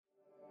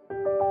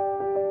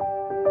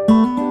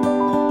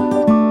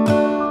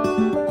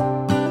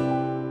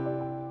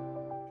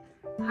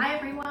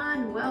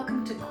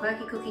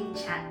Cooking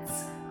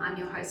Chats. I'm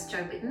your host, Jo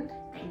Whitten.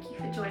 Thank you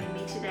for joining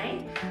me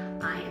today.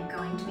 I am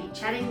going to be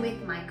chatting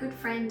with my good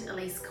friend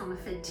Elyse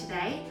Comerford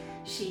today.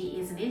 She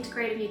is an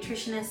integrative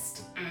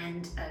nutritionist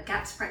and a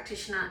GAPS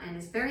practitioner and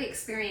is very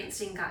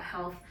experienced in gut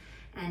health.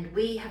 And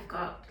we have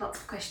got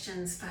lots of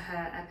questions for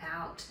her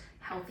about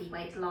healthy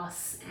weight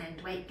loss and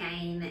weight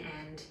gain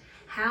and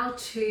how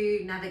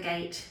to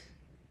navigate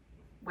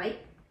weight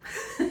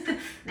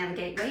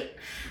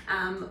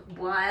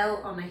while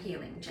on a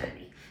healing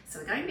journey. So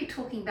we're going to be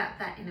talking about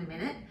that in a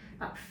minute,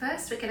 but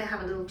first we're going to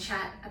have a little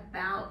chat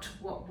about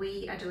what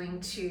we are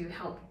doing to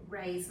help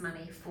raise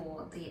money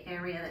for the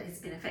area that has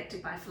been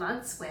affected by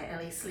floods where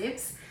Elyse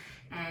lives,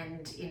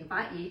 and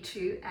invite you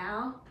to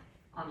our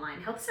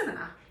online health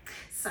seminar.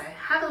 So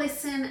have a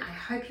listen. I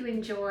hope you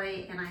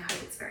enjoy, and I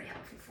hope it's very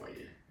helpful for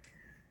you.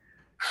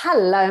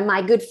 Hello,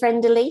 my good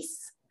friend Elyse.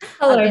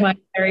 Hello, my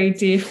very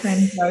dear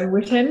friend Jo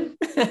Whitten.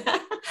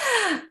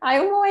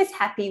 I'm always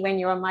happy when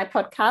you're on my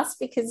podcast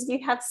because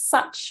you have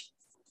such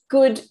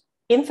good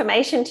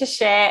information to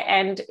share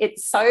and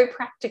it's so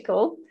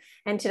practical.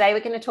 And today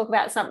we're going to talk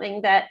about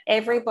something that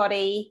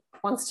everybody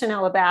wants to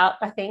know about,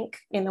 I think,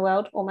 in the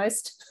world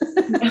almost,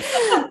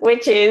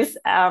 which is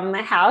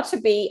how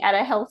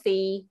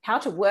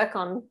to work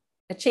on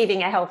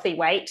achieving a healthy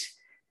weight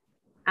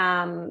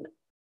in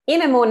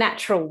a more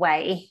natural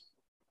way.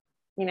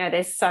 You know,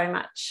 there's so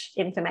much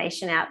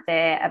information out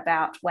there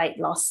about weight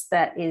loss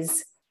that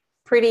is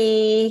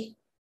pretty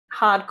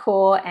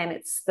hardcore, and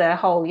it's the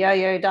whole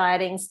yo-yo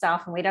dieting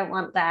stuff, and we don't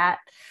want that.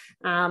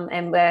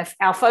 And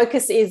our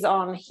focus is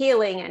on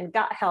healing and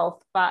gut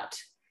health, but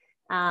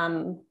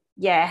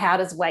how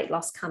does weight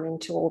loss come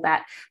into all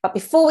that? But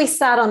before we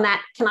start on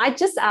that, can I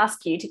just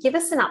ask you to give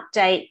us an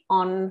update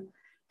on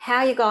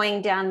how you're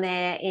going down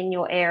there in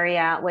your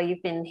area where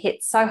you've been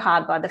hit so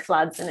hard by the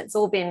floods, and it's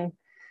all been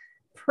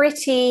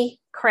pretty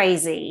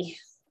crazy.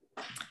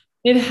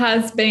 It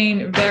has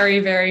been very,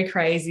 very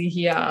crazy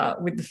here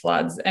with the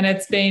floods, and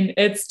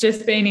it's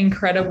just been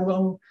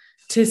incredible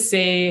to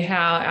see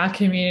how our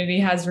community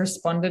has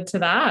responded to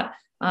that,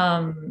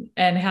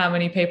 and how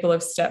many people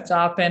have stepped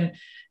up. And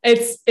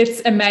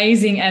it's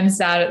amazing and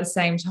sad at the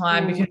same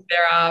time because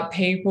there are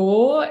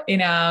people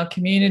in our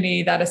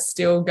community that are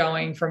still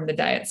going from the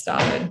day it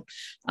started,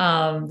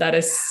 that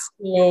are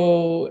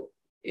still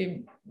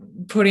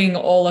putting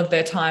all of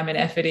their time and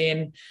effort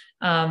in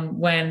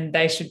when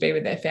they should be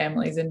with their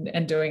families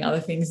and doing other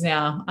things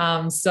now.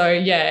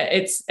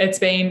 It's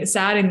been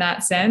sad in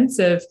that sense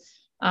of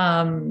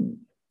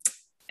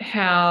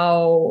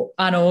how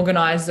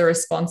unorganized the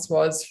response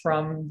was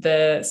from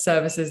the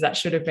services that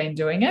should have been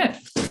doing it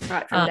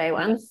right from day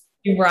one.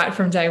 Right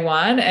from day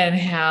one, and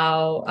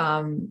how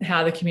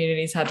the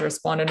communities had to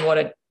respond,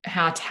 and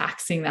how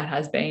taxing that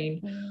has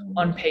been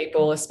on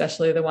people,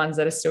 especially the ones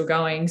that are still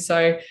going.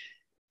 So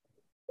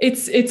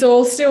it's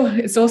all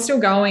still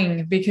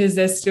going because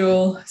there's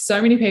still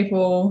so many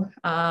people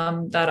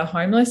that are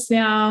homeless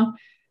now.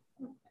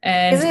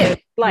 And is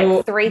it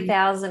like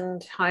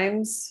 3,000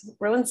 homes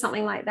ruined,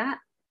 something like that?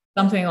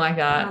 Something like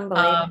that.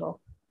 Unbelievable.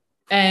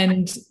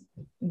 And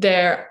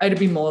it'd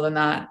be more than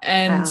that.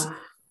 And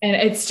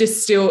it's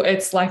just still,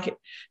 it's like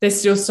there's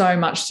still so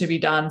much to be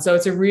done. So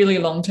it's a really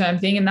long-term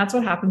thing. And that's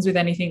what happens with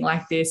anything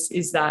like this,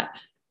 is that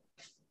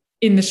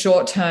in the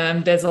short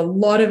term, there's a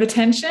lot of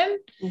attention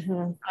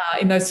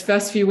in those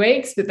first few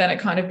weeks, but then it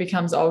kind of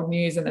becomes old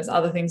news and there's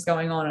other things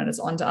going on and it's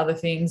on to other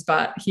things.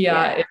 But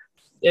here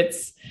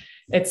it's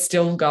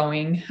still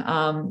going.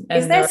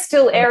 Is there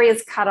still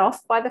areas cut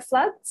off by the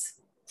floods?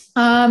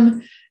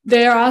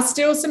 There are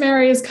still some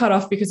areas cut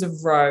off because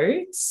of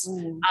roads,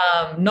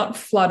 not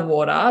flood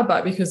water,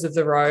 but because of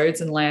the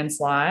roads and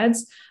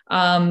landslides.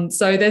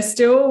 So there's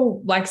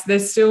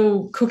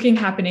still cooking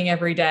happening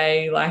every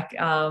day, like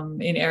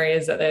in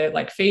areas that they're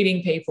like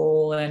feeding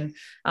people and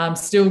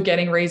still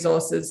getting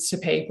resources to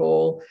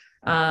people.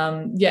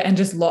 And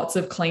just lots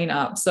of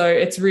cleanup. So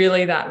it's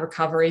really that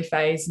recovery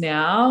phase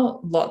now,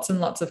 lots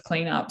and lots of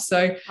cleanup.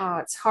 So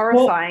it's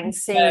horrifying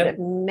seeing the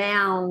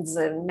mounds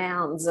and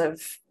mounds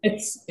of,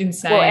 it's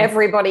insane. Well,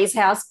 everybody's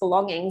house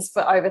belongings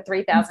for over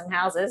 3,000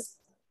 houses.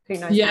 Who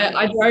knows? Yeah,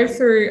 I drove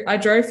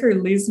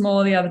through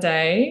Lismore the other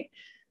day,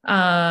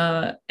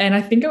 and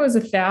I think it was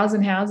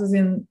 1,000 houses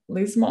in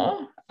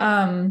Lismore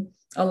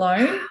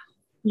alone.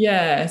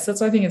 Yeah, so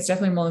that's why I think it's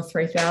definitely more than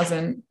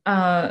 3,000.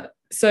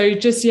 So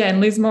just, in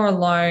Lismore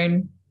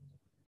alone,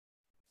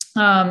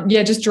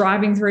 just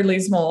driving through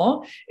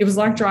Lismore, it was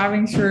like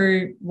driving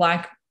through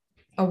like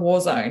a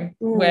war zone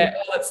where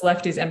all that's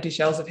left is empty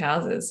shells of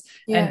houses.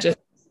 And just,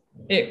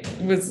 it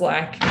was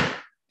like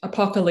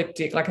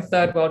apocalyptic, like a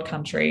third world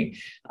country.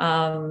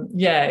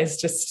 It's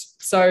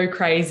just so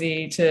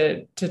crazy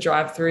to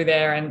drive through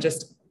there and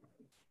just,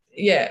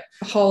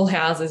 whole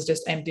houses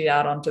just emptied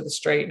out onto the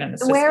street. And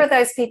where are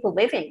those people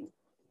living?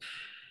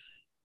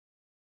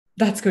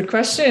 That's a good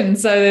question.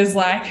 So there's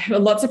like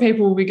lots of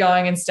people will be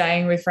going and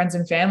staying with friends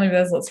and family, but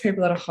there's lots of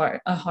people that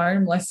are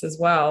homeless as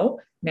well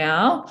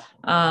now.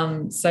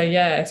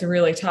 It's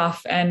really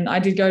tough. And I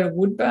did go to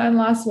Woodburn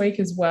last week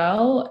as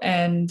well.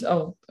 And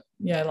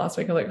last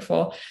week or the week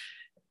before.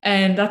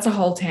 And that's a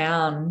whole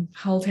town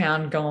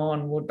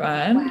gone,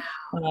 Woodburn.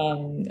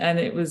 Wow. And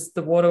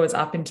the water was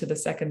up into the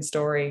second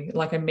story,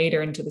 like a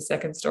meter into the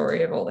second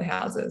story of all the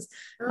houses.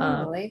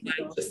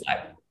 Unbelievable. Just like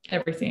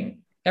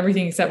everything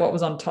except what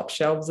was on top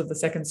shelves of the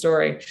second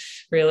story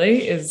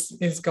really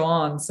is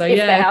gone. So if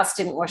the house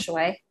didn't wash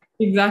away.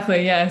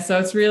 Exactly. Yeah. So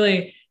it's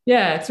really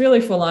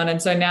full on.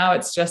 And so now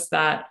it's just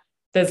that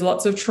there's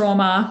lots of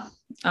trauma,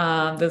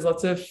 there's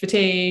lots of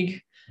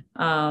fatigue,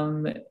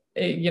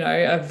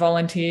 of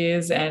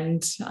volunteers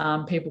and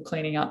people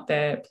cleaning up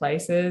their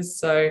places.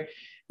 So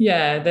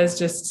there's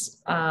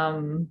just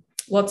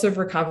lots of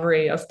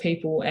recovery of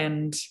people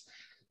and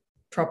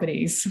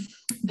properties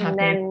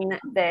happening. And then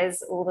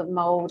there's all the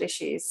mold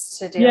issues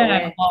to deal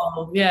with.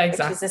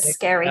 Exactly. Which is a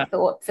scary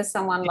thought for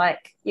someone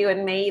like you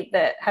and me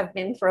that have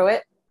been through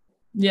it.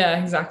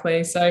 Yeah,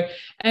 exactly. So,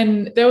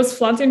 and there was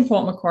floods in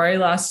Port Macquarie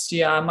last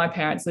year. My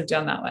parents lived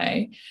down that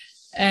way,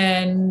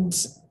 and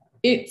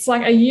it's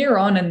like a year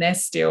on and they're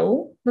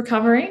still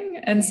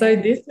recovering. And so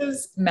this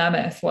is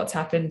mammoth what's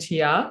happened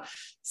here.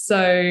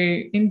 So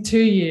in 2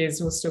 years,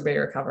 we'll still be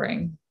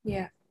recovering.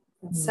 Yeah.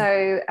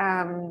 So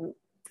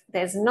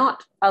there's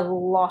not a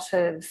lot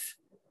of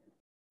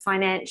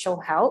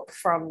financial help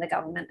from the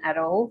government at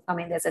all. I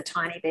mean, there's a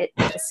tiny bit.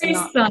 There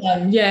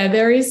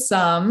is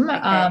some.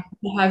 Okay.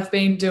 They have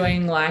been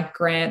doing like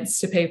grants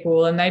to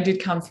people, and they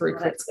did come through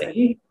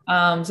quickly.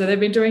 So they've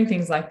been doing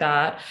things like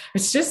that.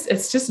 It's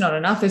just not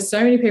enough. There's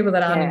so many people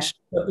that aren't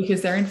insured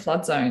because they're in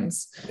flood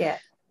zones. Yeah.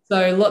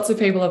 So lots of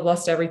people have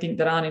lost everything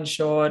that aren't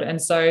insured,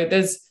 and so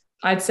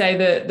I'd say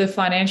that the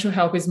financial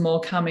help is more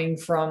coming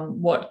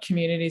from what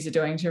communities are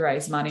doing to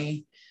raise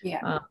money.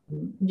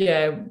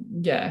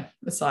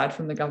 Aside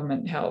from the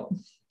government help.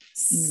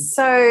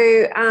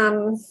 So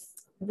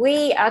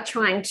we are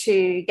trying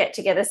to get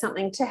together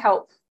something to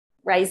help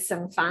raise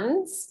some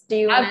funds. Do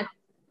you want to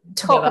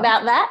talk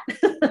about that?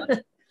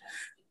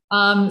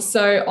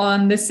 So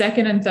on the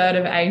 2nd and 3rd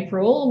of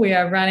April, we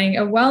are running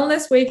a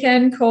wellness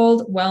weekend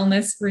called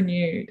Wellness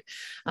Renewed.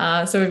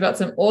 So we've got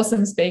some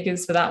awesome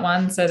speakers for that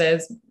one. So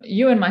there's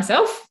you and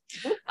myself,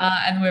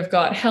 and we've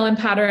got Helen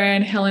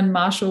Patteran, Helen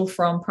Marshall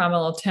from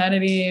Primal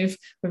Alternative.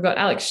 We've got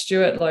Alex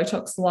Stewart, Low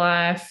Tox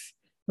Life.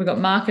 We've got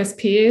Marcus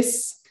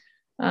Pearce,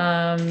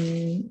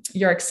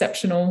 Your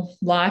Exceptional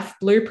Life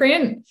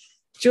Blueprint,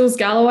 Jules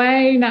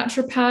Galloway,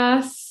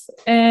 naturopath,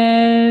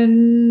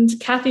 and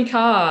Kathy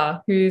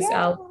Carr, who's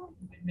our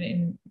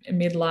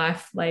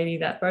midlife lady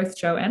that both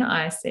Joe and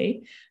I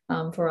see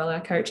for all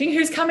our coaching,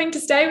 who's coming to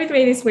stay with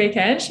me this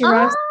weekend.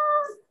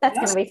 That's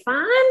going to be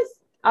fun.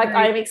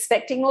 I'm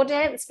expecting more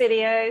dance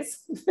videos.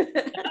 I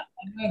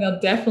know there'll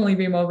definitely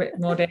be more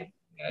dance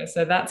videos,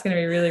 so that's going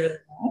to be really, really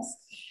nice.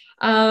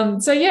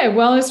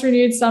 Wellness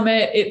Renewed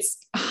Summit,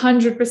 it's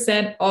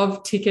 100%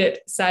 of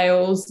ticket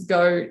sales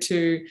go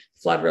to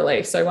flood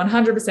relief. So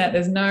 100%,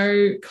 there's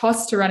no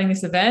cost to running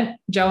this event.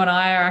 Joe and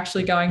I are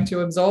actually going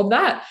to absorb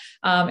that.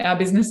 Our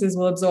businesses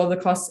will absorb the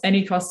costs,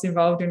 any costs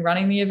involved in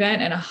running the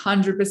event, and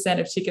 100%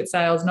 of ticket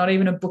sales, not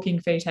even a booking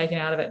fee taken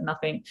out of it,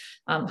 nothing.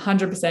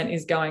 100%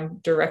 is going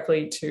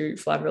directly to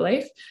flood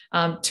relief,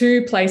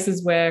 to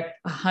places where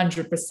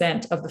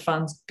 100% of the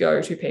funds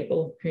go to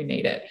people who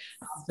need it.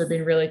 So we've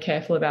been really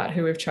careful about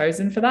who we've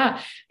chosen for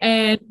that.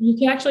 And you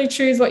can actually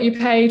choose what you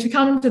pay to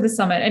come to the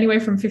summit, anywhere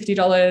from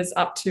 $50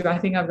 up to, I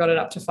think I've got it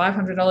up to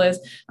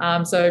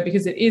 $500. So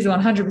because it is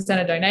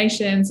 100% a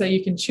donation, so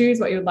you can choose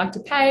what you would like to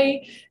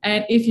pay.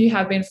 And if you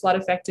have been flood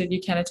affected,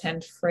 you can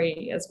attend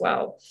free as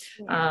well.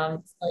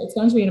 So it's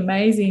going to be an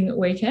amazing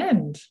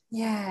weekend.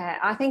 Yeah,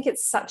 I think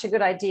it's such a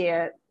good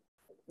idea.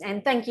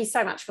 And thank you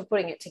so much for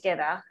putting it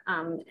together.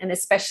 And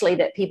especially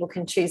that people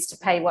can choose to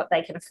pay what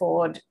they can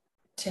afford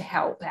to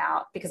help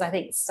out, because I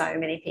think so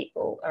many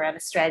people around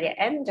Australia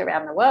and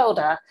around the world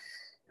are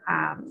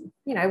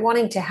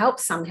wanting to help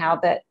somehow,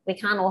 but we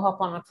can't all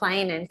hop on a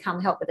plane and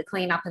come help with the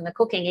cleanup and the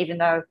cooking, even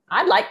though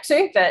I'd like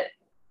to, but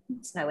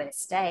there's nowhere to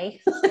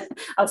stay.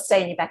 I'll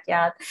stay in your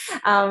backyard.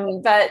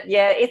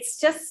 It's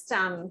just,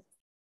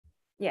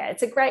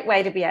 it's a great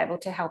way to be able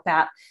to help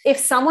out. If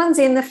someone's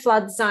in the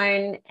flood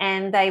zone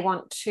and they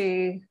want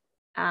to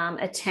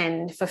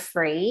attend for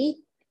free,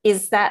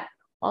 is that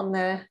on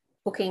the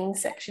booking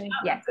section?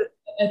 Yeah.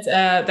 It's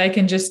they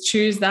can just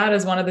choose that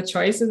as one of the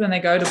choices when they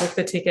go to book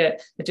the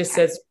ticket. It just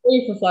says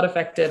free for flood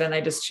affected, and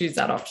they just choose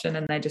that option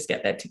and they just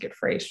get their ticket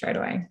free straight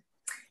away.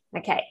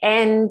 Okay.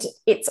 And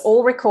it's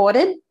all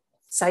recorded,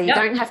 so you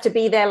don't have to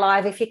be there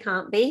live if you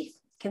can't be.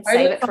 You can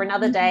save it for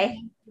another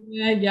day.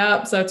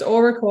 Yeah. So it's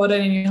all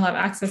recorded and you'll have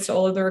access to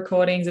all of the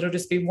recordings. It'll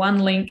just be one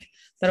link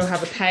that'll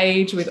have a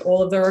page with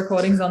all of the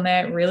recordings on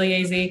there. Really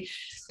easy.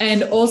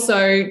 And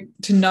also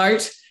to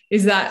note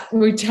is that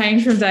we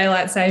changed from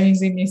daylight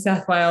savings in New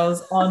South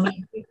Wales on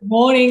the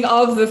morning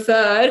of the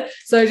 3rd.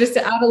 So just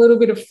to add a little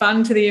bit of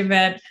fun to the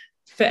event,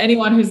 for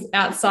anyone who's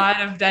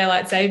outside of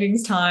daylight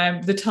savings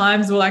time, the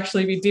times will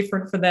actually be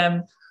different for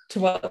them to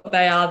what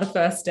they are the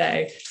first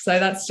day. So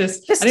that's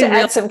just to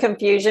add some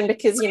confusion,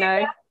 because, I'm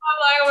like,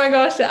 oh my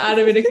gosh, to add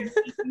a bit of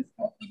confusion.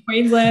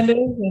 Queenslanders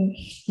and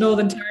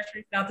Northern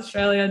Territory, South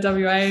Australia,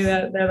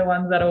 WA, they're the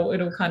ones that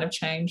it'll kind of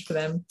change for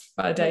them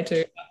by day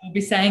 2. We'll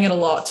be saying it a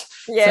lot.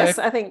 Yes,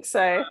 I think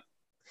so.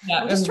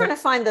 Yeah, I'm just trying to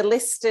find the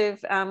list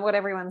of what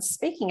everyone's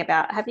speaking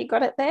about. Have you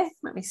got it there?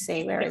 Let me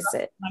see. Where is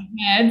it?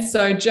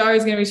 So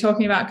Joe's going to be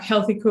talking about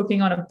healthy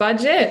cooking on a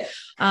budget.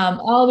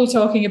 I'll be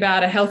talking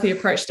about a healthy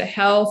approach to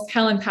health.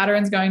 Helen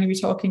Patteran's going to be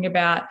talking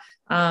about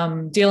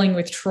dealing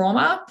with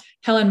trauma.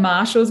 Helen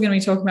Marshall's going to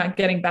be talking about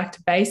getting back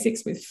to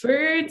basics with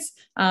foods.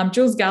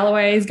 Jules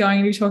Galloway is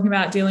going to be talking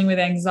about dealing with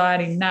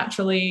anxiety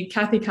naturally.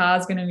 Kathy Carr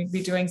is going to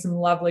be doing some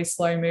lovely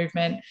slow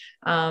movement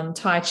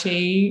Tai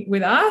Chi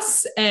with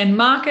us. And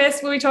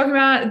Marcus will be talking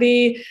about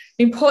the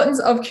importance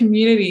of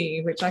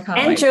community, which I can't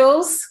wait. And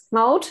Jules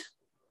Mould.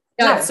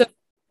 Yeah,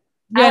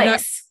 no.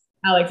 Alex.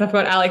 No, Alex. I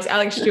forgot Alex.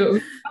 Alex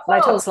Stewart.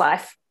 Lotol's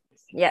Life.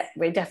 Yeah,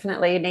 we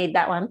definitely need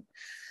that one.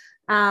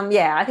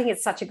 I think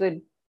it's such a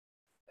good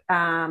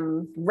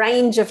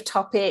range of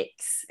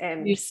topics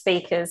and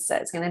speakers, so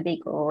it's going to be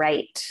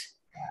great.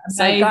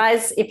 So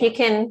guys, if you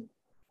can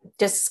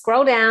just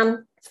scroll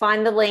down,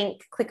 find the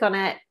link, click on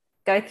it,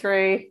 go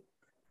through,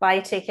 buy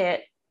your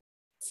ticket,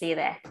 see you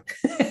there.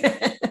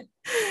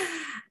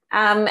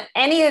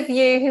 Any of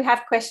you who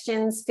have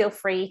questions, feel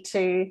free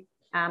to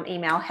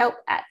email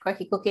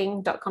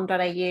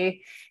help@quirkycooking.com.au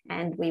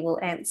and we will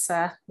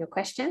answer your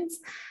questions.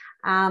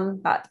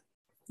 But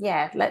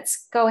yeah,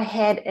 let's go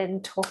ahead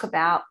and talk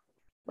about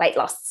weight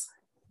loss.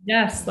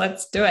 Yes,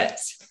 let's do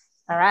it.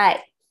 All right.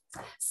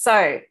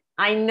 So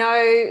I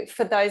know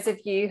for those of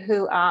you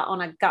who are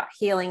on a gut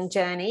healing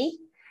journey,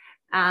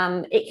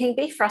 it can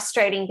be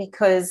frustrating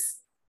because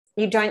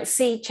you don't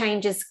see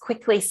changes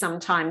quickly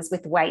sometimes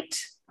with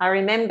weight. I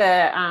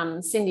remember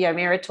Cindy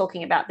O'Meara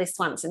talking about this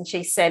once, and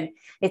she said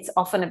it's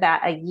often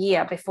about a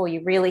year before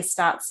you really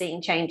start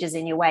seeing changes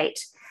in your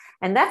weight.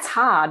 And that's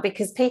hard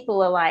because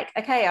people are like,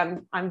 okay,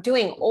 I'm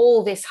doing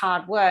all this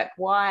hard work.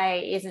 Why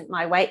isn't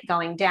my weight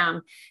going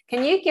down?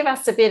 Can you give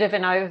us a bit of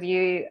an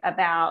overview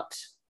about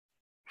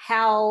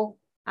how,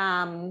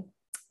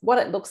 what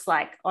it looks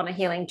like on a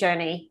healing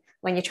journey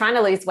when you're trying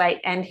to lose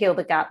weight and heal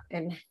the gut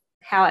and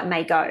how it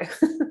may go?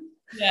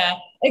 Yeah,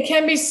 it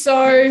can be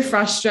so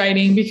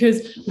frustrating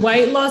because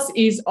weight loss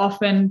is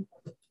often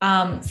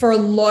for a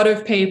lot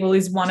of people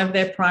is one of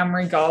their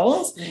primary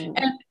goals. And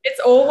it's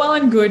all well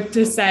and good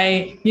to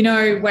say,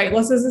 weight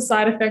loss is a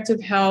side effect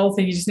of health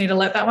and you just need to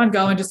let that one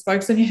go and just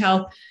focus on your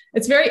health.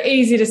 It's very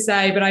easy to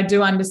say, but I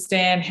do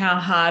understand how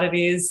hard it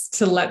is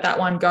to let that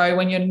one go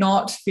when you're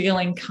not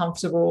feeling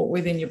comfortable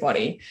within your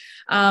body.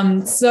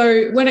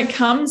 So when it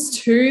comes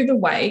to the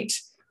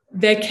weight,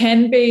 there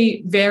can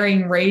be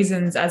varying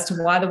reasons as to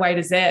why the weight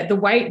is there. The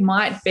weight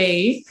might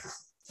be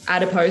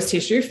adipose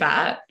tissue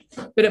fat,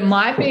 but it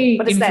might be.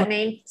 What does that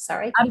mean?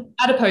 Sorry.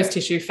 Adipose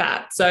tissue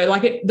fat. So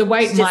like the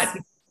weight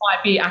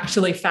might be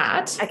actually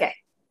fat. Okay.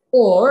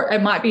 Or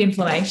it might be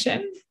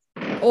inflammation,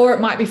 or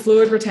it might be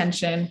fluid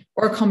retention,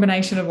 or a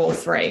combination of all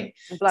three.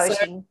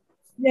 Bloating.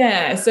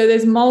 So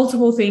there's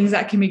multiple things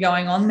that can be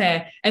going on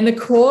there. And the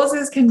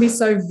causes can be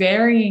so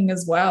varying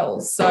as well.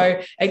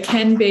 So it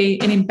can be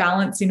an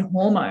imbalance in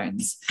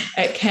hormones.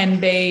 It can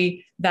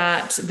be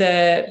that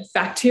the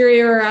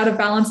bacteria are out of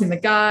balance in the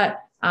gut.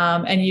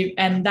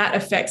 And that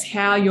affects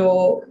how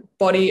your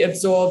body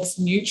absorbs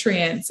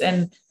nutrients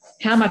and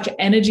how much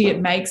energy it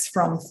makes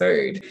from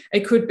food.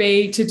 It could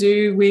be to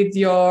do with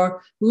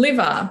your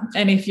liver.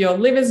 And if your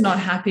liver's not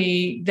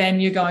happy,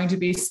 then you're going to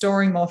be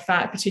storing more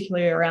fat,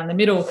 particularly around the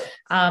middle.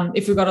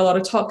 If you've got a lot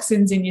of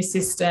toxins in your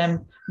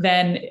system,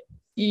 then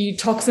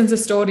toxins are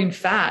stored in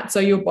fat. So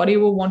your body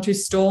will want to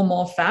store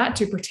more fat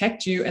to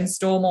protect you and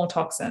store more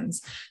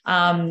toxins,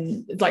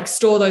 like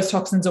store those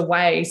toxins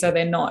away so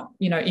they're not,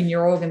 in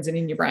your organs and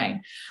in your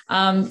brain.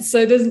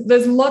 So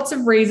there's lots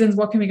of reasons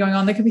what can be going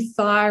on. There could be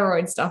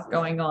thyroid stuff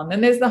going on.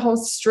 Then there's the whole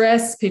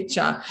stress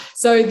picture.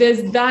 So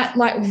there's that,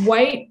 like,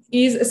 weight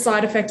is a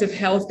side effect of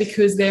health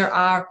because there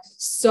are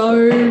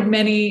so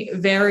many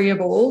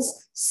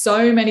variables,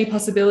 so many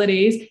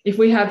possibilities. If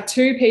we have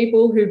two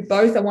people who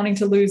both are wanting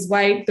to lose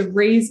weight, the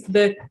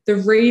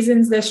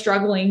reasons they're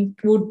struggling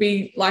would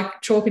be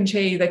like chalk and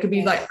cheese. They could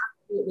be like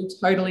absolutely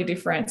totally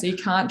different. So you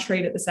can't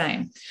treat it the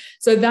same.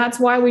 So that's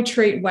why we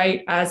treat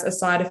weight as a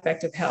side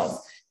effect of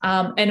health.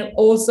 And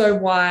also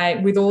why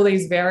with all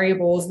these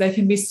variables, there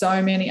can be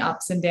so many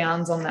ups and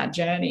downs on that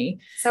journey.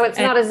 So it's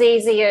not as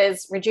easy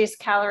as reduce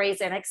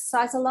calories and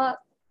exercise a lot?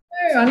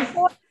 No,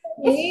 unfortunately.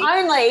 If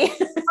only.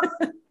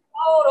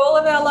 All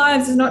of our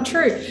lives is not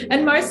true.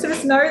 And most of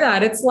us know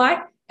that. It's like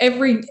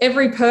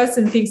every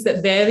person thinks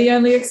that they're the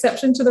only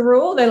exception to the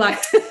rule. They're like,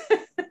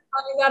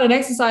 that and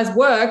exercise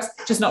works,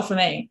 just not for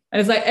me. And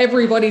it's like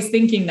everybody's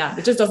thinking that.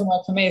 It just doesn't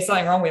work for me. There's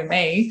something wrong with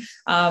me.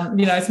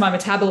 It's my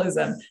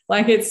metabolism.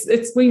 Like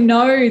it's we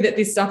know that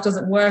this stuff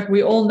doesn't work.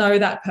 We all know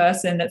that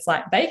person that's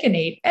like, they can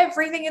eat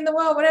everything in the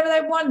world, whatever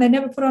they want. They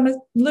never put on a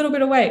little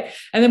bit of weight.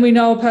 And then we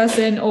know a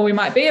person, or we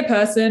might be a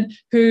person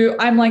who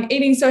I'm like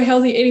eating so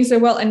healthy, eating so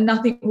well, and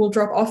nothing will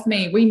drop off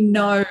me. We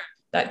know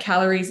that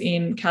calories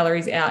in,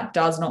 calories out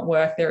does not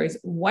work. There is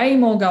way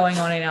more going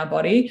on in our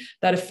body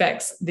that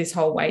affects this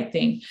whole weight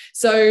thing.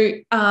 So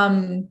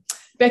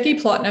Becky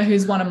Plotner,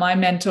 who's one of my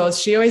mentors,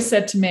 she always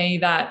said to me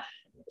that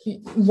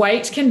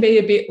weight can be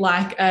a bit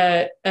like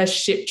a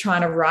ship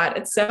trying to right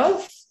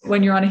itself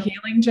when you're on a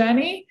healing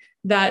journey,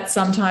 that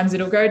sometimes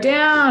it'll go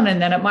down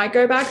and then it might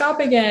go back up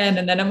again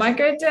and then it might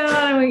go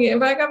down and we get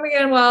back up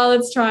again while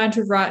it's trying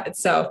to right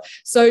itself.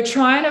 So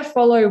trying to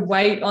follow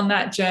weight on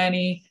that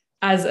journey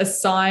as a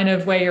sign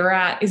of where you're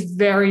at is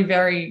very,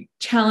 very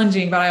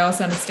challenging, but I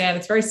also understand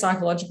it's very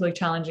psychologically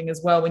challenging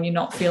as well when you're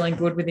not feeling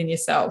good within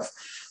yourself.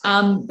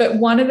 But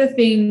one of the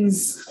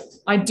things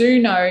I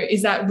do know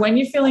is that when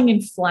you're feeling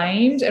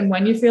inflamed and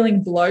when you're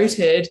feeling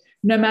bloated,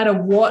 no matter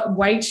what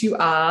weight you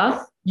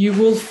are, you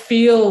will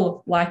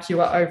feel like you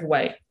are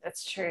overweight.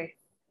 That's true.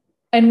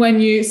 And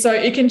so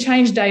it can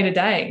change day to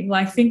day.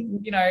 Like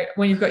think,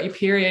 when you've got your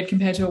period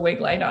compared to a week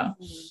later.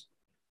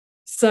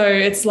 So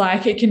it's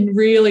like it can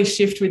really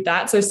shift with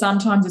that. So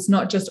sometimes it's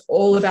not just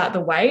all about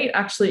the weight.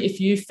 Actually, if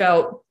you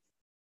felt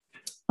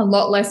a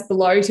lot less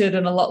bloated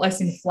and a lot less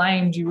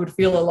inflamed, you would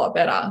feel a lot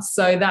better.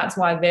 So that's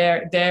why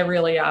they're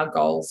really our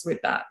goals with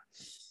that.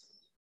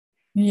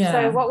 Yeah.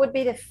 So what would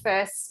be the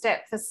first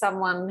step for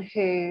someone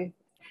who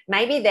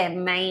maybe their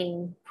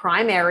main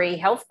primary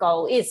health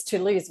goal is to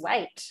lose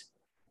weight?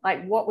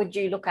 Like, what would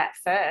you look at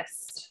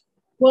first?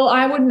 Well,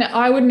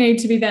 I would need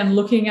to be then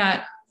looking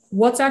at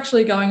what's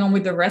actually going on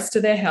with the rest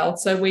of their health,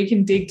 so we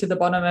can dig to the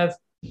bottom of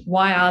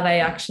why are they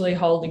actually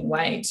holding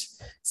weight.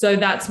 So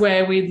that's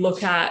where we'd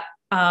look at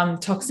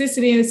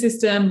toxicity in the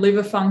system,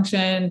 liver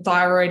function,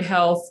 thyroid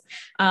health.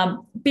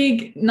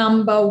 Big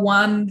number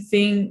one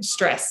thing,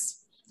 stress.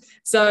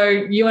 So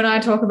you and I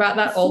talk about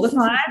that all the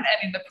time.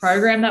 And in the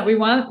program that we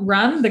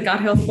run, the Gut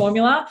Health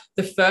Formula,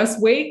 the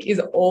first week is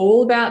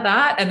all about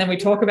that. And then we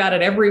talk about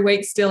it every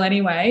week still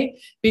anyway,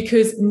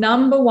 because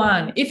number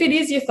one, if it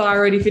is your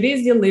thyroid, if it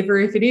is your liver,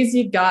 if it is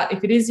your gut,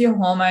 if it is your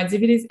hormones,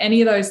 if it is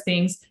any of those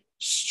things,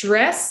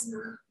 stress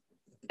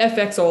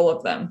affects all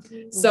of them.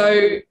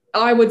 So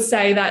I would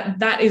say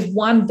that is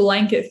one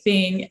blanket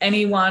thing.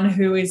 Anyone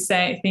who is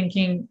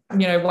thinking,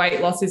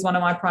 weight loss is one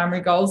of my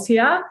primary goals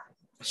here,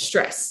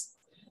 stress.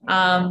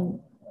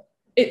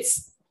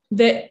 It's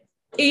the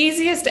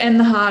easiest and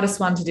the hardest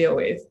one to deal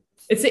with.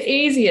 It's the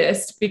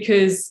easiest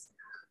because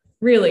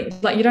really,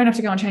 like, you don't have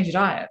to go and change your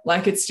diet.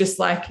 Like, it's just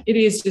like, it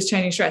is just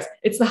changing stress.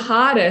 It's the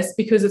hardest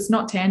because it's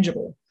not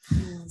tangible.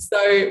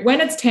 So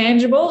when it's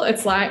tangible,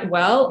 it's like,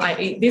 well, I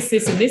eat this,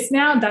 this, and this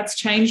now. That's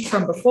changed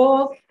from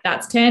before.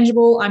 That's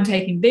tangible. I'm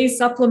taking these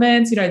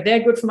supplements,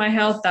 they're good for my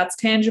health. That's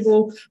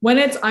tangible. When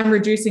I'm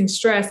reducing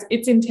stress,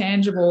 it's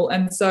intangible.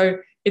 And so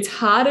it's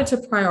harder to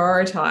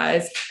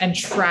prioritize and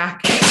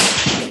track.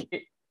 Tell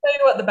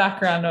you what the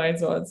background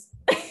noise was.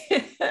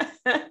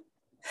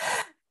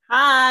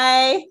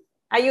 Hi.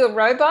 Are you a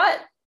robot?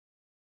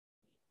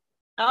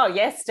 Oh,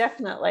 yes,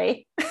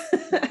 definitely.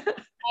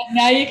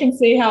 Now you can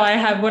see how I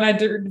have when I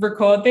do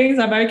record things.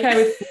 I'm okay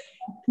with.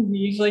 You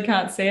usually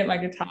can't see it. My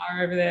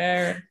guitar over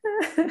there.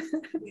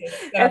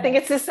 I think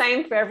it's the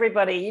same for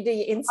everybody. You do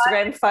your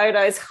Instagram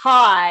photos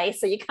high,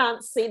 so you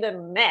can't see the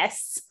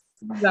mess.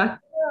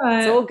 Exactly right.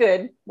 It's all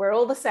good. We're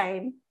all the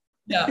same.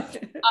 Yeah.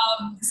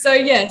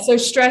 So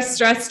stress.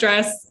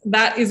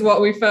 That is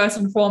what we first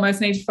and foremost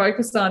need to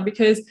focus on,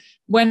 because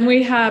when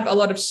we have a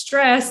lot of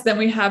stress, then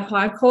we have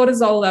high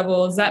cortisol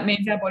levels. That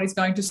means our body's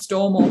going to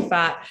store more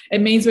fat.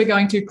 It means we're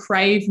going to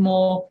crave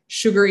more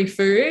sugary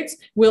foods.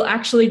 We'll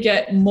actually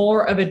get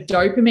more of a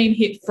dopamine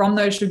hit from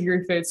those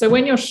sugary foods. So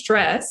when you're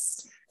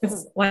stressed,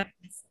 it's like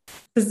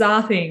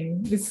bizarre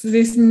thing,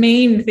 this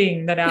mean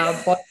thing that our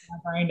body and our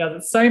brain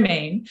does. It's so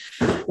mean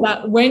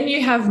that when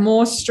you have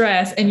more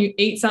stress and you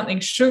eat something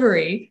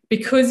sugary,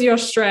 because you're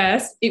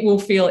stressed, it will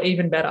feel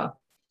even better.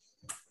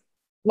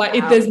 Like,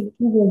 if there's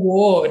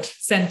reward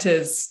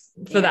centers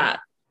for that.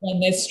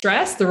 When there's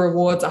stress, the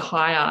rewards are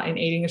higher in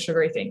eating the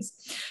sugary things.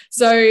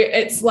 So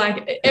it's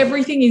like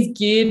everything is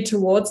geared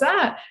towards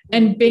that.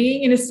 And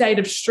being in a state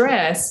of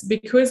stress,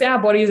 because our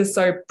bodies are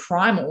so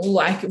primal,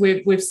 like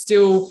we're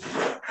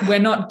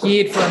not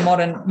geared for a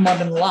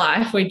modern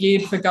life. We're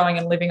geared for going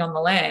and living on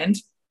the land.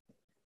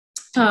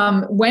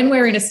 When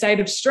we're in a state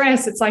of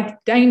stress, it's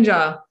like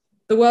danger.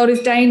 The world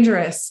is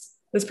dangerous.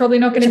 There's probably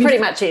not going to be. It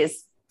pretty much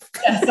is.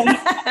 Yeah, so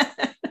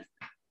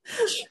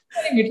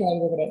I think we try to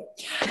look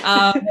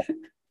at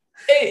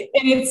it.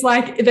 And it's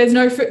like there's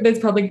no food, there's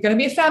probably going to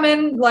be a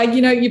famine. Like,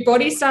 your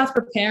body starts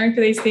preparing for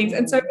these things.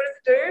 And so what does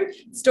it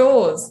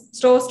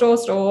do?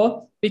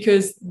 Store,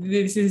 because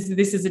this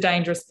is a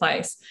dangerous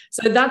place.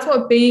 So that's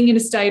what being in a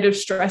state of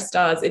stress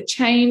does. It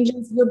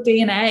changes your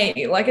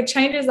DNA. Like, it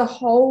changes the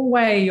whole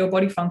way your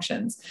body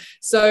functions.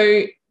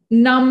 So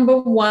number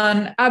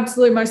one,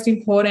 absolute most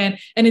important.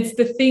 And it's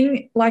the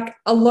thing, like,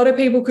 a lot of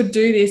people could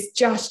do this,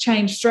 just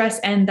change stress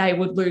and they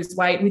would lose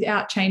weight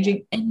without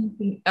changing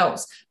anything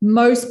else.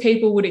 Most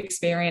people would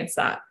experience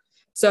that.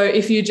 So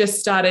if you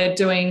just started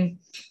doing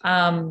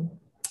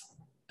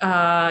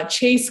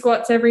chi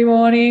squats every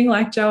morning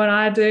like Joe and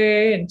I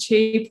do, and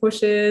chi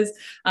pushes.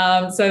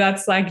 So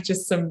that's like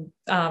just some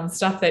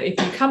stuff that if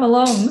you come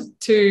along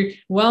to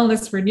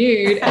Wellness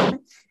Renewed, and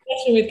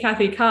especially with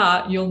Kathy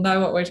Carr, you'll know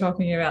what we're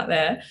talking about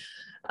there.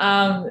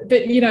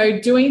 But, you know,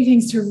 doing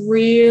things to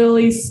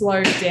really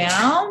slow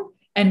down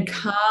and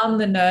calm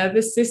the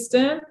nervous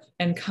system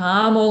and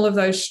calm all of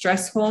those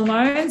stress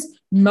hormones.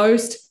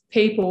 Most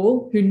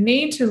people who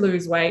need to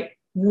lose weight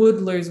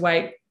would lose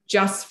weight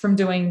just from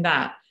doing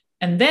that.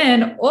 And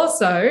then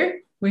also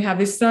we have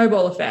this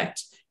snowball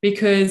effect,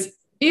 because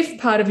if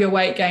part of your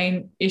weight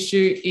gain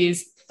issue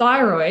is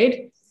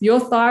thyroid, your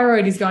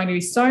thyroid is going to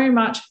be so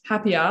much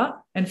happier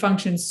and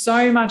function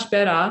so much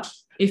better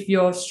if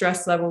your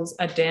stress levels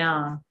are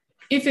down.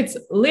 If it's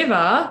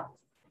liver,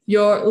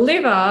 your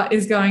liver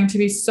is going to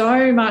be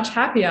so much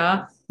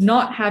happier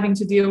not having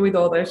to deal with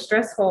all those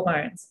stress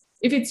hormones.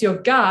 If it's your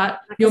gut,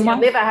 your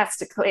liver has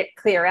to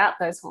clear out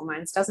those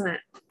hormones, doesn't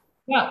it?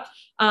 Yeah.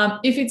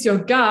 If it's your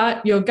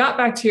gut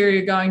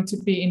bacteria are going to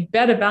be in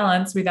better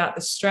balance without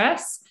the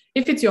stress.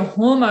 If it's your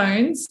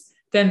hormones,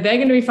 then they're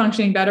going to be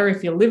functioning better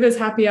if your liver's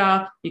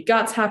happier, your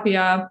gut's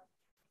happier,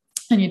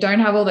 and you don't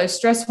have all those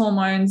stress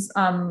hormones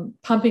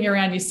pumping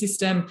around your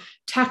system,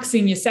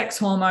 taxing your sex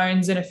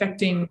hormones and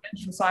affecting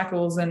menstrual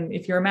cycles. And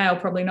if you're a male,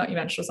 probably not your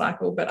menstrual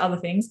cycle, but other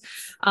things.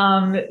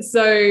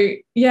 So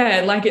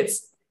yeah, like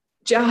it's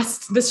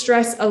just the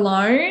stress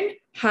alone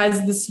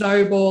has the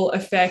snowball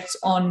effect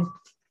on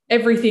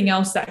everything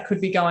else that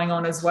could be going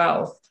on as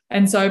well.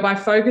 And so by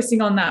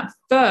focusing on that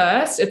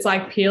first, it's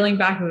like peeling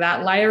back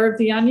that layer of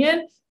the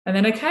onion. And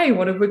then, okay,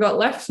 what have we got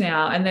left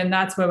now? And then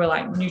that's where we're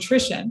like,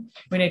 nutrition.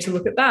 We need to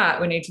look at that.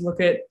 We need to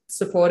look at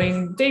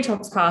supporting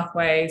detox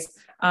pathways.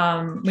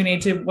 We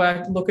need to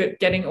look at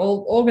getting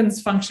all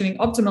organs functioning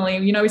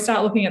optimally. You know, we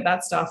start looking at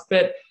that stuff.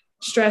 But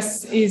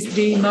stress is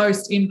the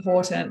most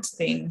important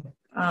thing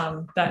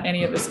that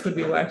any of us could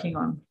be working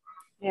on.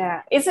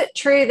 Yeah. Is it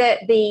true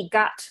that the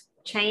gut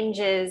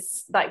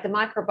changes, like the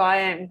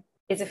microbiome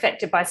is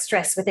affected by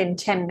stress within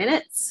 10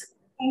 minutes?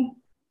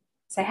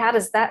 So how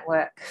does that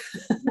work?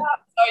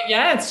 So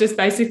yeah, it's just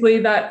basically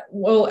that,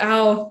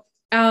 well,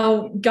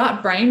 our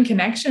gut-brain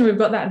connection, we've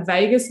got that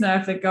vagus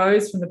nerve that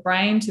goes from the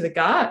brain to the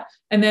gut.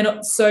 And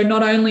then so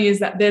not only is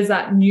that there's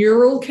that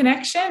neural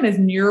connection, there's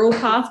neural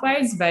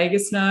pathways,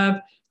 vagus nerve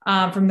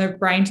from the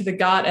brain to the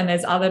gut, and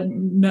there's other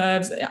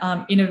nerves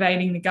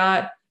innervating the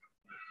gut.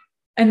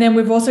 And then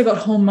we've also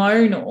got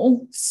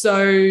hormonal.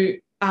 So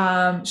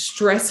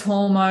stress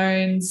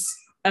hormones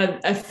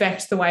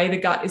affect the way the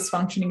gut is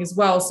functioning as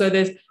well. So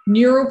there's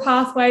neural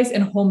pathways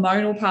and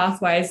hormonal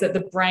pathways that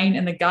the brain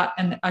and the gut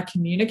are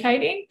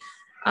communicating.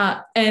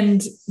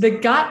 And the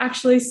gut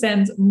actually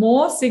sends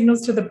more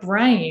signals to the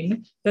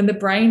brain than the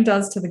brain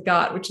does to the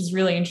gut, which is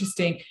really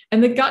interesting.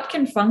 And the gut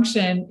can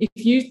function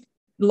if you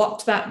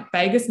locked that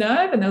vagus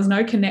nerve and there was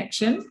no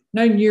connection,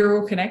 no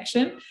neural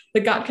connection,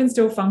 the gut can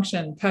still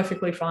function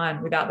perfectly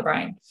fine without the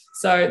brain.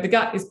 So the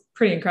gut is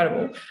pretty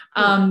incredible.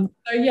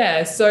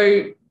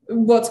 So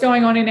what's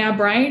going on in our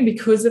brain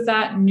because of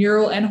that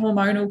neural and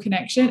hormonal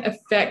connection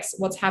affects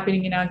what's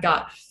happening in our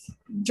gut,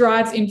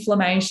 drives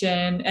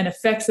inflammation and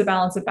affects the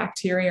balance of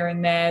bacteria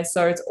in there.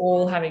 So it's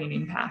all having an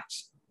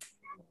impact.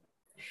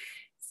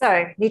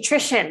 So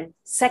nutrition,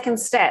 second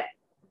step.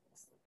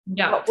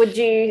 Yeah. What would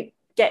you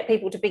get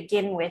people to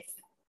begin with?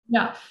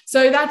 Yeah.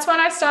 So that's when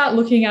I start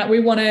looking at, we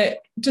want to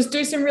just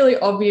do some really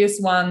obvious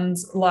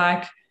ones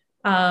like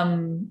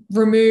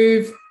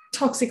remove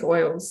toxic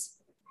oils.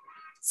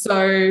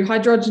 So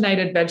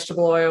hydrogenated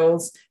vegetable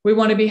oils, we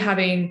want to be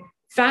having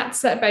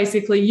fats that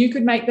basically you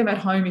could make them at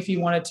home if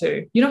you wanted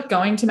to. You're not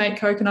going to make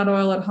coconut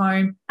oil at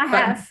home. I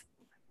have.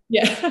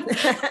 Yeah.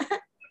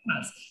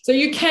 So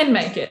you can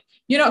make it.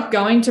 You're not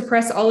going to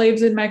press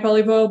olives and make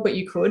olive oil, but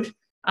you could.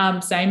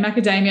 Same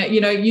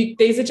macadamia,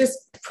 these are just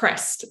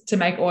pressed to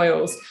make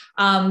oils.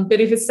 But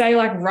if it's say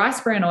like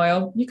rice bran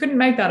oil, you couldn't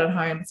make that at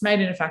home. It's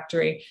made in a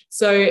factory.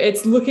 So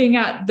it's looking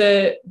at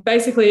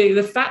basically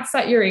the fats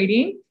that you're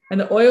eating and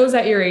the oils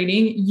that you're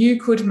eating, you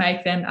could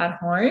make them at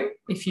home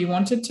if you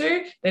wanted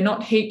to. They're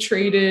not heat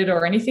treated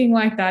or anything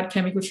like that,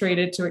 chemical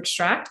treated to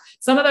extract.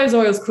 Some of those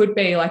oils could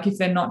be like if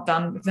they're not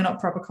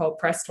proper cold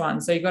pressed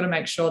ones. So you've got to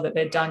make sure that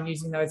they're done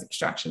using those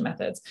extraction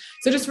methods.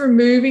 So just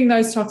removing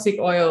those toxic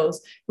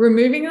oils,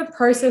 removing the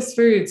processed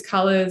foods,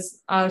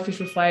 colors,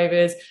 artificial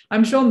flavors.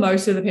 I'm sure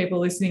most of the people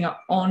listening are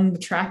on the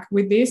track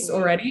with this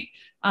already.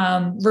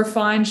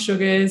 Refined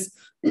sugars,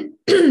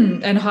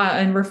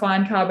 and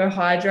refined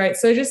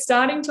carbohydrates. So just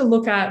starting to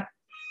look at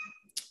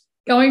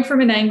going from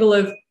an angle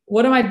of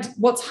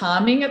what's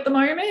harming at the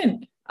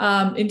moment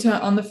on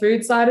the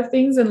food side of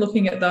things, and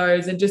looking at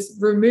those and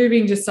just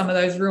removing just some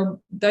of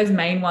those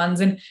main ones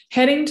and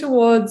heading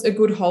towards a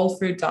good whole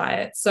food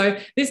diet. So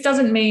this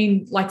doesn't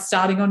mean like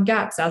starting on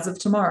GAPS as of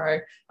tomorrow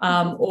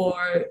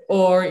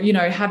or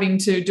having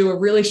to do a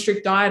really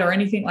strict diet or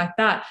anything like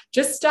that.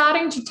 Just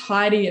starting to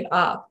tidy it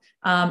up.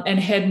 And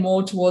head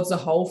more towards the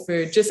whole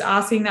food. Just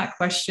asking that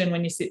question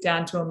when you sit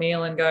down to a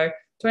meal and go,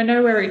 do I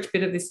know where each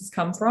bit of this has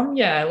come from?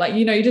 Yeah,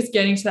 you're just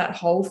getting to that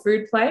whole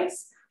food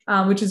place.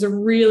 which is a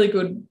really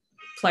good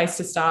place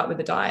to start with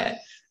the diet.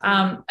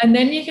 And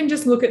then you can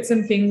just look at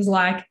some things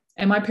like,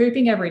 am I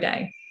pooping every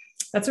day?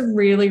 That's a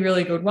really,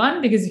 really good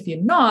one, because if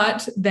you're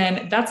not,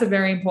 then that's a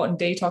very important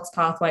detox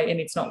pathway and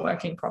it's not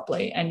working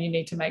properly, and you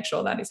need to make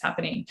sure that is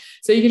happening.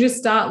 So you can just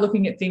start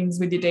looking at things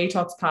with your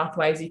detox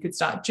pathways. You could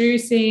start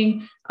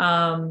juicing.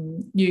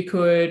 You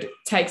could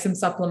take some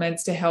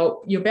supplements to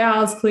help your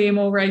bowels clear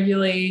more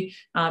regularly.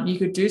 You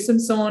could do some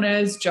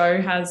saunas. Joe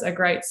has a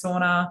great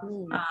sauna.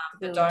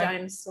 The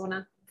dome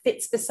sauna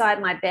fits beside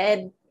my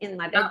bed in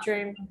my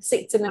bedroom,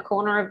 sits in the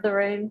corner of the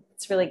room.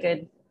 It's really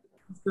good.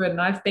 It's good,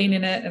 and I've been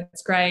in it, and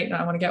it's great.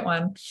 I want to get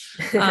one.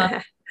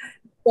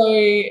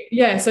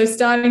 So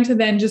starting to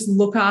then just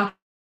look after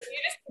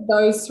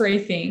those three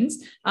things,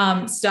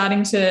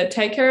 starting to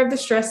take care of the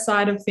stress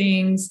side of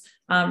things,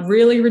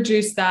 really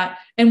reduce that.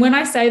 And when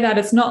I say that,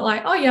 it's not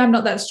like, oh yeah, I'm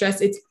not that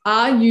stressed. It's,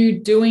 are you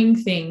doing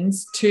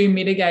things to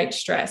mitigate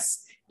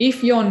stress?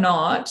 If you're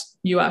not,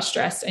 you are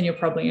stressed and you're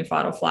probably in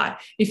fight or flight.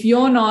 If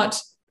you're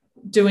not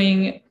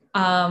doing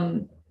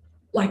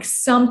like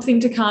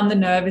something to calm the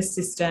nervous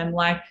system,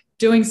 like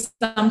doing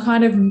some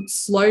kind of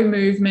slow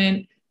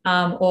movement,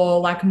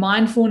 or like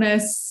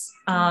mindfulness,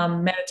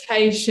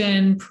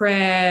 meditation,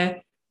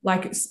 prayer,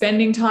 like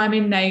spending time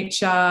in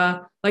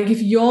nature. Like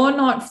if you're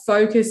not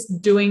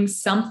focused doing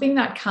something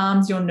that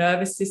calms your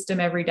nervous system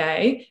every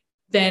day,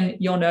 then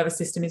your nervous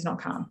system is not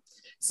calm.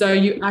 So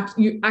you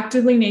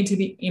actively need to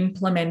be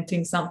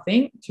implementing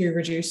something to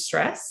reduce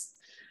stress.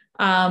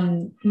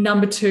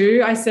 Number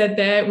two, I said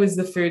there was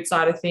the food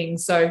side of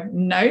things. So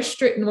no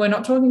strict, we're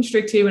not talking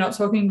strict here. We're not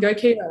talking go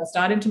keto or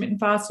start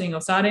intermittent fasting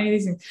or start any of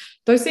these things.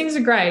 Those things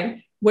are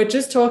great. We're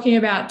just talking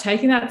about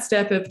taking that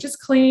step of just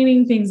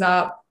cleaning things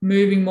up,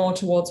 moving more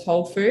towards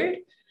whole food.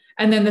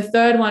 And then the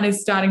third one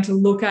is starting to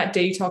look at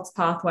detox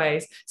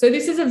pathways. So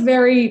this is a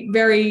very,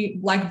 very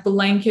like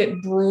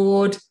blanket,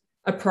 broad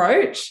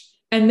approach.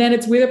 And then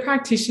it's with a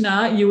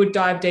practitioner, you would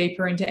dive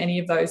deeper into any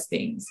of those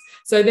things.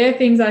 So they're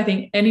things I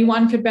think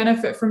anyone could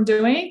benefit from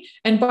doing.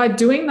 And by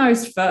doing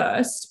those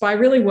first, by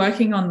really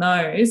working on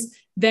those,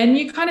 then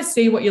you kind of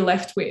see what you're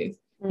left with.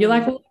 You're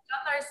like, well,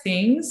 I've done those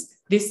things.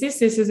 This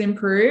has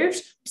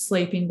improved,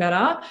 sleeping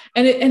better.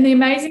 And the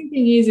amazing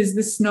thing is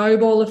the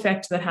snowball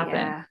effect that happens.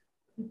 Yeah.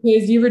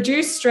 Because you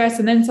reduce stress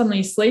and then suddenly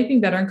you're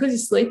sleeping better. And because you're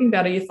sleeping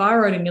better, your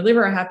thyroid and your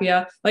liver are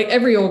happier, like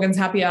every organ's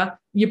happier.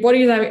 Your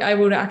body is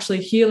able to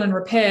actually heal and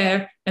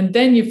repair. And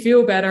then you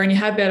feel better and you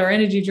have better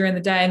energy during the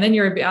day. And then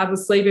you're able to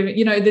sleep.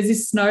 You know, there's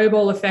this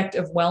snowball effect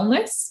of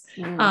wellness.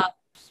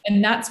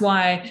 And that's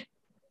why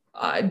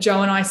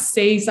Joe and I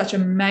see such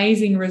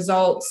amazing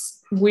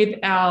results with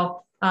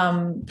our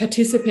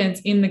participants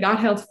in the gut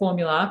health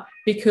formula,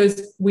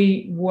 because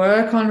we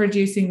work on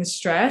reducing the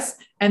stress,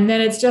 and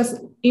then it's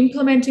just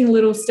implementing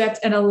little steps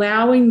and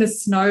allowing the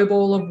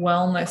snowball of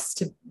wellness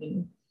to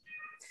be.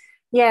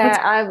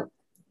 Yeah.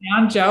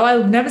 Joe,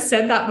 I've never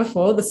said that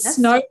before. The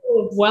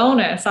snowball of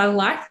wellness. I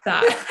like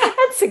that.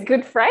 That's a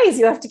good phrase.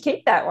 You have to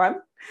keep that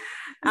one.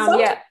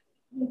 The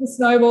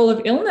snowball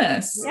of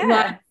illness. Yeah.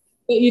 Like,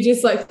 you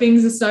just like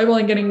things are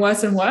snowballing, getting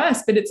worse and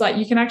worse, but it's like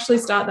you can actually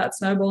start that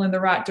snowball in the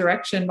right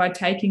direction by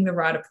taking the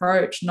right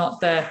approach, not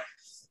the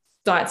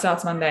diet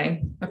starts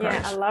Monday approach.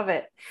 Yeah, I love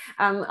it.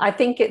 I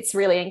think it's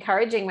really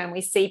encouraging when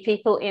we see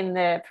people in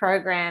the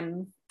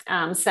program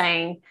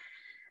saying,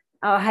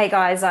 oh, hey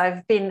guys,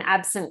 I've been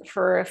absent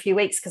for a few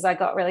weeks because I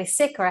got really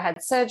sick, or I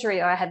had surgery,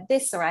 or I had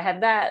this, or I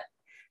had that.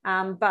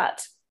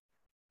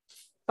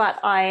 But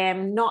I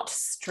am not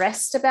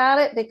stressed about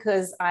it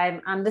because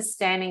I'm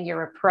understanding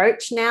your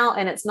approach now.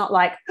 And it's not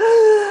like,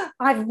 oh,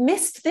 I've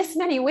missed this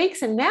many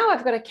weeks and now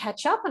I've got to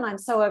catch up and I'm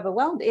so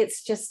overwhelmed.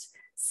 It's just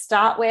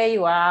start where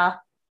you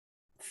are.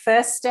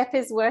 First step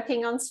is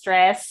working on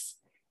stress.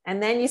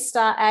 And then you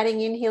start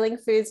adding in healing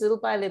foods little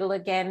by little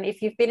again.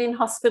 If you've been in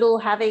hospital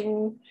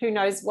having who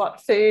knows what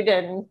food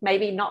and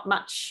maybe not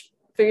much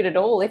food at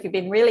all, if you've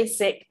been really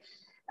sick,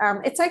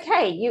 it's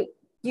okay.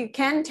 You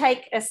can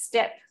take a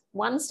step,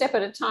 one step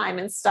at a time,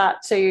 and start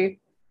to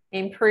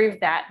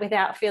improve that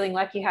without feeling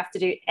like you have to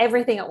do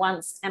everything at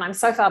once. And I'm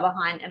so far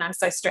behind and I'm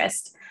so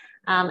stressed.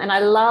 And I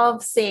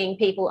love seeing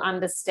people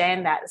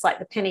understand that. It's like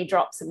the penny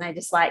drops and they're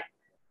just like,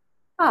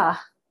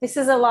 this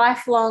is a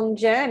lifelong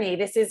journey.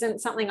 This isn't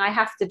something I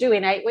have to do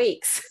in 8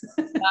 weeks.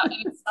 That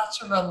is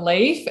such a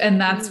relief. And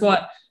that's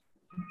what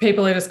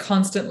people are just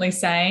constantly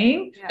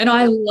saying. Yeah. And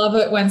I love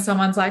it when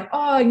someone's like,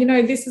 oh, you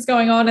know, this is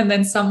going on. And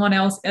then someone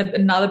else,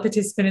 another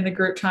participant in the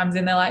group chimes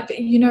in. They're like,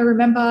 you know,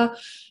 remember,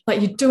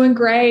 like, you're doing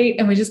great.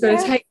 And we just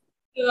got to take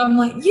it. I'm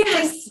like,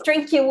 yes.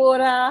 Drink your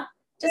water.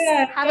 Just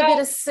have a bit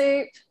of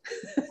soup.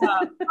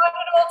 Write it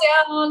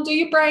all down. Do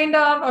your brain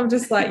dump. I'm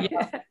just like,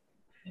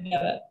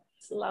 yeah.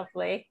 It's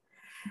lovely.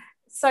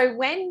 So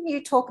when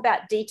you talk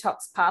about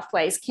detox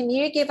pathways, can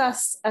you give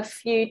us a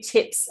few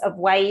tips of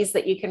ways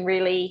that you can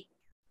really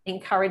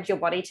encourage your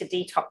body to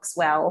detox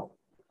well?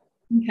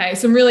 Okay,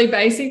 some really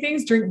basic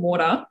things. Drink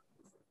water.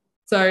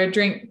 So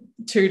drink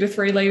 2 to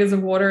 3 liters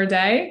of water a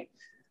day.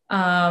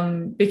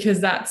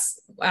 because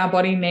that's our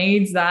body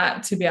needs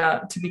that to be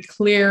able to be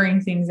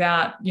clearing things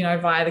out,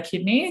 via the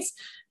kidneys.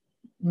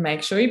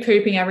 Make sure you're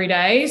pooping every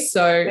day.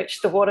 So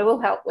which the water will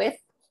help with.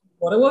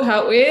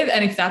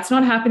 And if that's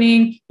not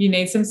happening, you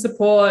need some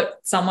support,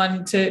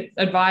 someone to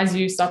advise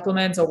you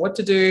supplements or what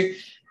to do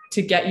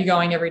to get you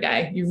going every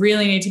day. You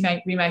really need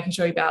to be making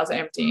sure your bowels are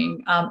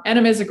emptying.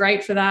 Enemas are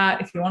great for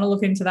that if you want to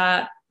look into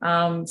that.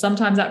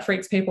 Sometimes that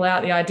freaks people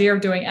out, the idea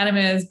of doing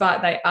enemas,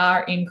 but they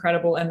are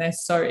incredible and they're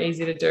so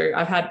easy to do.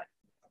 I've had,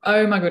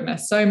 oh my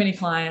goodness, so many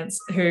clients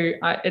who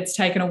it's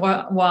taken a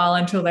while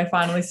until they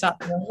finally start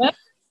doing it.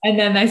 And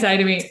then they say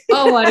to me,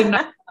 oh, I didn't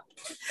know.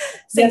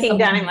 Sinking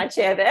down in my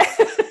chair there.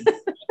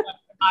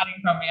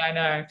 Hiding from me, I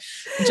know.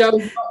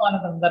 Joe's not one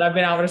of them that I've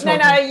been able to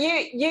talk No,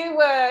 you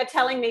were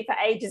telling me for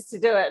ages to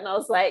do it, and I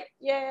was like,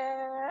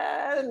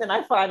 yeah, and then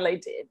I finally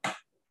did.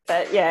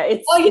 But yeah,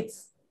 and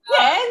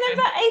then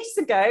about ages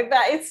ago,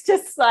 but it's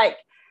just like,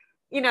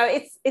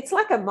 it's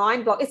like a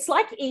mind block. It's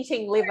like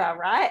eating liver,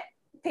 right?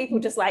 People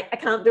just like, I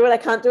can't do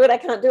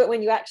it.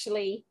 When you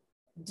actually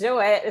do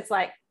it, it's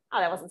like, oh,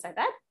 that wasn't so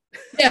bad.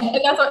 Yeah,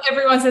 and that's what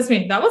everyone says to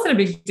me. That wasn't a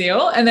big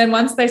deal. And then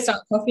once they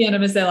start coffee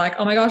enemas, they're like,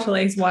 oh my gosh,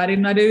 Elyse, why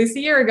didn't I do this a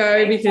year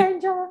ago?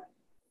 Because it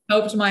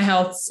helped my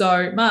health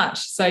so much.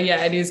 So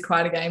yeah, it is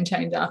quite a game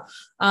changer.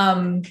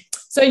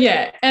 So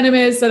yeah,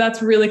 enemas, so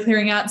that's really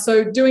clearing out.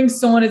 So doing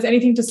saunas,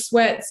 anything to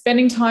sweat,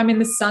 spending time in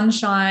the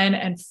sunshine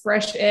and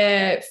fresh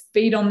air,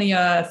 feet on the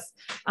earth.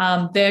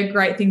 They're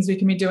great things we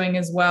can be doing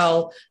as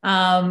well.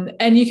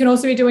 And you can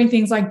also be doing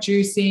things like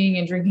juicing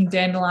and drinking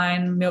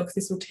dandelion milk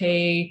thistle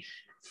tea,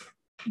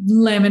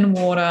 lemon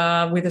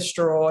water with a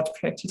straw to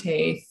protect your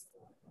teeth,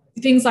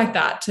 things like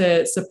that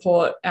to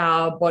support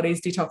our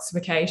body's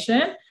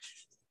detoxification.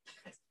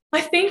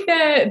 I think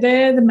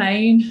they're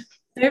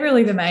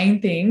really the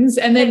main things.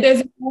 And then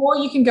there's more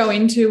you can go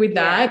into with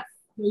that.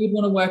 You'd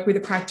want to work with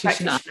a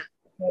practitioner.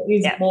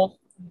 It is more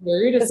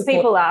good. Because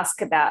people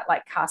ask about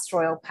like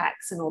castor oil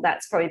packs and all that.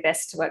 It's probably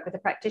best to work with a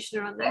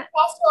practitioner on that. Yeah,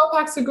 castor oil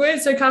packs are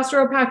good. So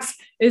castor oil packs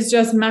is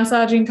just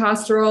massaging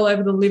castor oil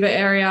over the liver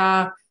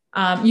area.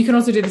 You can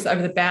also do this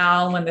over the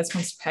bowel when there's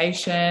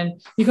constipation.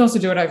 You can also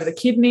do it over the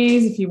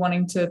kidneys if you're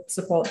wanting to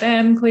support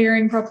them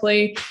clearing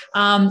properly.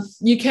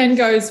 You can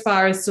go as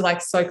far as to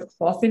like soak a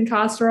cloth in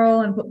castor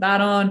oil and put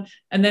that on,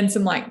 and then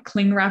some like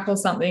cling wrap or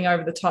something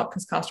over the top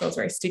because castor oil is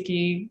very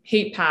sticky.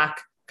 Heat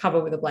pack,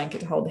 cover with a blanket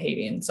to hold the heat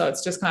in. So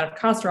it's just kind of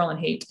castor oil and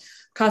heat.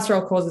 Castor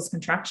oil causes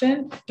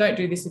contraction. Don't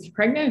do this if you're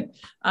pregnant.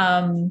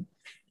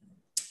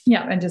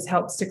 And just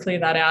helps to clear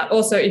that out.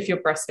 Also, if you're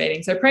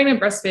breastfeeding. So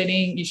pregnant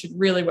breastfeeding, you should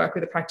really work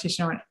with a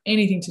practitioner on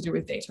anything to do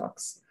with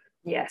detox.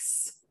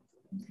 Yes.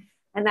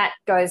 And that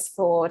goes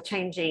for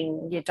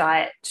changing your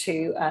diet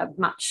to a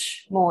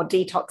much more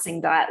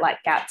detoxing diet like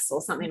GAPS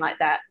or something like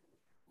that.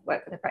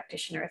 Work with a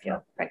practitioner if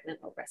you're pregnant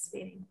or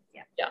breastfeeding.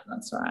 Yeah,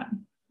 that's right.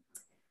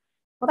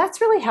 Well,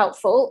 that's really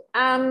helpful.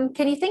 Can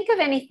you think of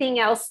anything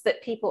else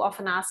that people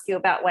often ask you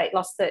about weight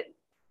loss that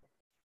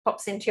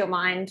pops into your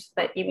mind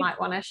that you might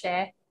want to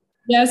share?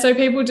 Yeah, so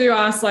people do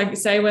ask, like,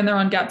 say when they're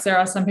on GAPS, there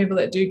are some people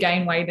that do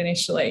gain weight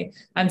initially.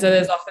 And so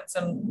there's often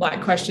some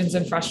like questions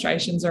and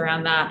frustrations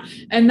around that.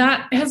 And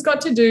that has got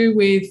to do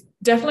with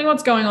definitely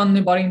what's going on in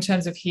the body in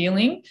terms of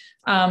healing.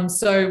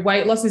 So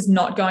weight loss is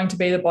not going to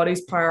be the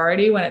body's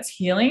priority when it's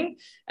healing.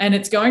 And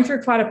it's going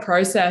through quite a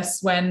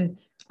process when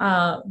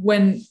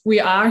we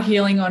are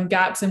healing on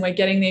GAPS and we're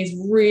getting these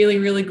really,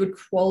 really good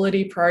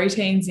quality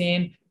proteins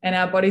in, and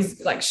our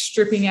body's like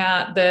stripping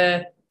out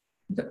the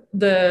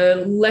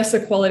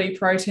lesser quality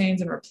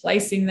proteins and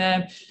replacing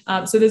them.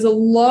 So there's a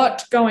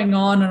lot going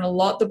on and a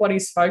lot the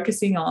body's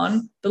focusing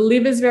on. The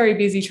liver's very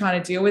busy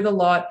trying to deal with a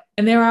lot,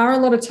 and there are a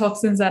lot of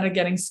toxins that are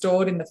getting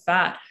stored in the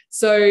fat.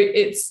 So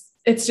it's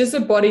just a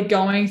body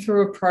going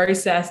through a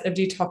process of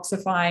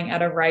detoxifying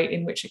at a rate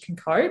in which it can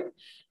cope.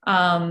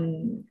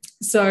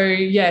 So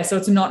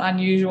it's not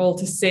unusual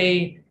to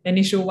see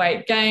initial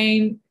weight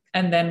gain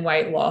and then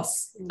weight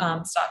loss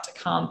start to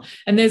come.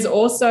 And there's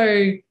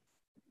also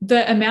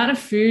the amount of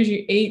food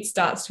you eat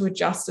starts to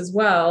adjust as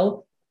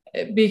well,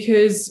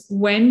 because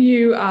when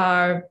you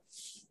are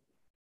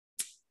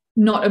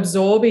not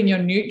absorbing your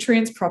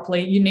nutrients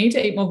properly, you need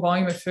to eat more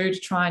volume of food to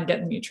try and get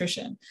the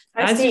nutrition.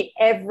 I used to eat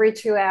every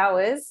 2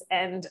 hours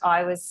and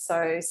I was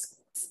so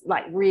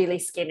like really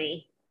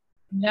skinny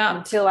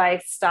until I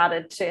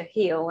started to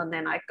heal, and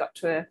then I got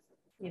to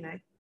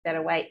a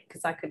better weight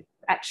because I could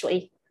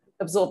actually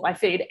absorb my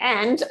food,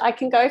 and I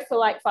can go for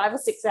like 5 or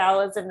 6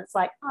 hours and it's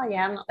like, oh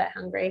yeah, I'm not that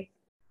hungry.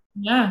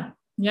 Yeah.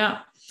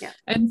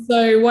 And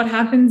so what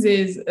happens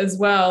is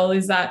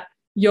that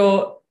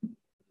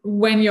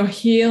when you're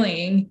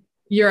healing,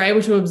 you're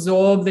able to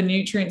absorb the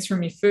nutrients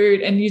from your food,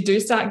 and you do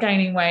start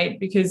gaining weight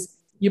because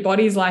your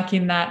body's like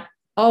in that,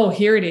 oh,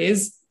 here it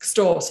is,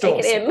 store.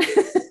 Take it in.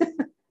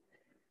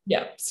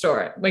 Yeah,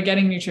 store it. We're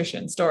getting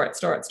nutrition, store it.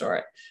 So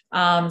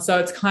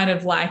it's kind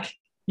of like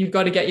you've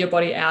got to get your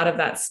body out of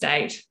that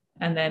state,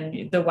 and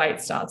then the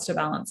weight starts to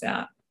balance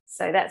out.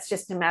 So that's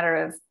just a matter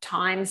of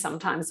time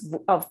sometimes,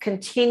 of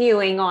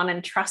continuing on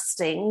and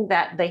trusting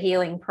that the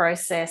healing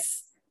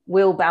process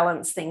will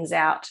balance things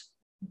out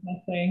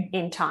Exactly.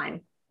 in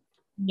time.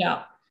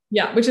 Yeah.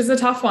 Yeah. Which is a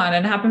tough one,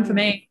 and happened for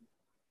me.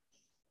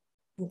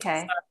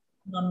 Okay. So,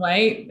 on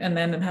weight, and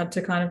then it had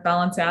to kind of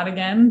balance out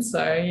again.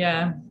 So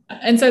yeah.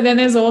 And so then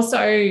there's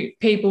also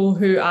people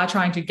who are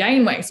trying to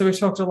gain weight. So we've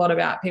talked a lot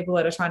about people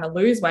that are trying to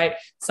lose weight.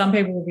 Some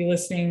people will be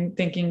listening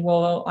thinking,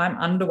 well, I'm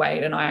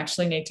underweight and I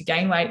actually need to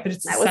gain weight, but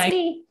it's the same.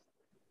 Me.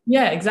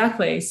 Yeah,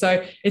 exactly.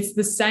 So it's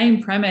the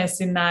same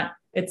premise in that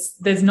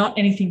there's not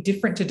anything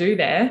different to do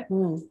there.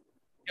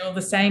 You're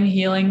the same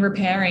healing,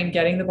 repairing,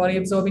 getting the body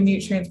absorbing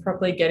nutrients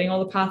properly, getting all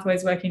the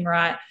pathways working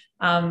right.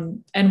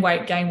 And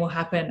weight gain will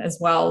happen as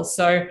well.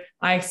 So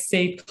I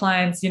see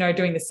clients,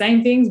 doing the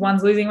same things.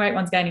 One's losing weight,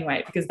 one's gaining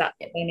weight, because that's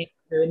what they need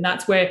to do. And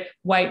that's where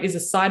weight is a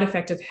side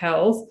effect of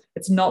health.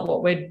 It's not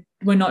what we're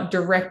not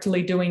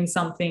directly doing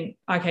something.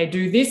 Okay,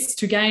 do this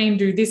to gain,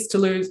 do this to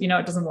lose. It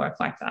doesn't work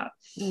like that.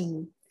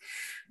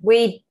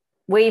 We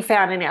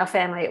found in our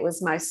family it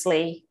was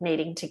mostly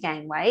needing to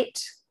gain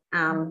weight.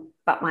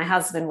 But my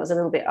husband was a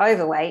little bit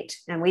overweight,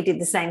 and we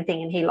did the same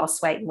thing, and he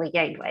lost weight and we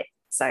gained weight.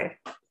 So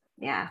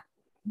yeah.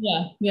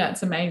 Yeah,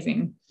 it's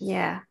amazing.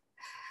 Yeah.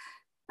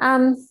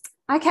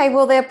 Okay,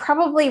 well, there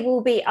probably will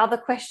be other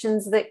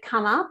questions that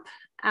come up.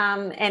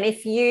 And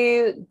if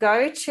you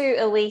go to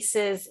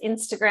Elyse's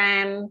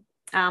Instagram,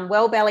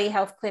 Well Belly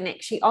Health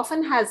Clinic, she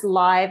often has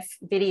live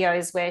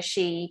videos where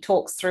she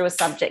talks through a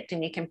subject,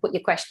 and you can put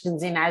your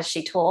questions in as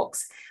she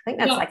talks. I think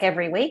that's like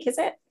every week, is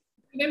it?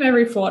 Them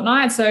every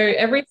fortnight. So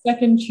every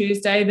second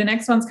Tuesday. The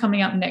next one's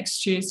coming up next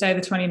Tuesday,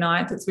 the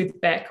 29th. It's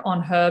with Beck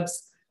on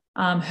herbs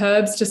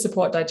to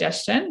support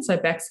digestion. So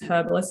Beck's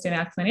herbalist in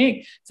our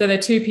clinic. So they're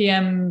 2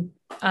 p.m.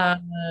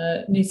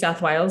 New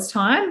South Wales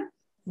time,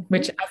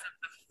 which as of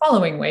the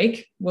following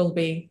week will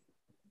be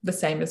the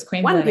same as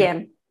Queensland. 1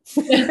 p.m.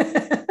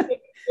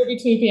 It'll be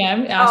 2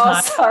 p.m. our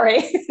time. Sorry.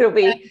 It'll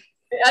be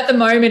at the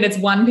moment it's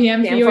 1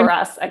 p.m. for you. For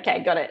us.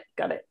 Okay, got it.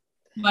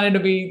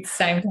 It'll be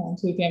same time,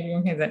 2 p.m. for you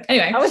in Queensland.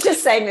 Anyway. I was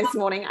just saying this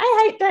morning,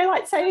 I hate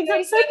daylight savings.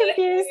 I'm so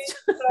confused.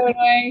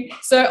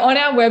 So on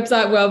our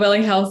website,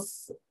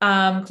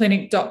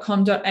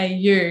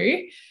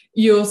 wellbellyhealthclinic.com.au,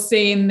 you'll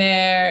see in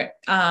there,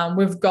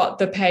 we've got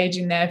the page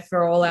in there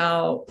for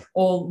all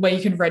where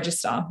you can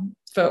register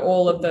for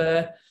all of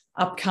the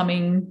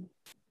upcoming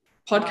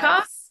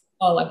podcasts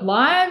or like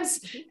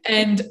lives,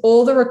 and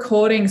all the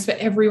recordings for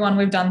everyone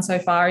we've done so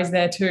far is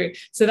there too.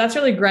 So that's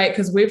really great,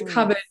 because we've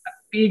covered a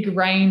big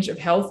range of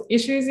health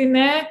issues in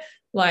there.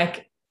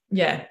 Like,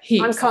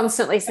 heaps. I'm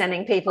constantly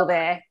sending people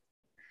there.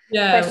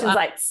 Questions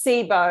like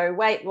SIBO,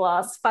 weight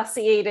loss,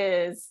 fussy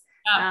eaters.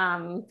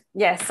 So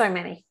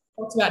many.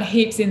 Talked about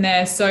heaps in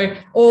there. So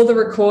all the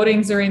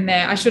recordings are in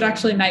there. I should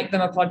actually make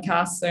them a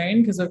podcast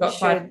soon, because we've got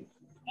quite.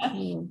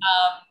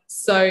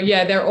 So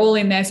they're all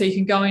in there. So you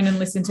can go in and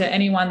listen to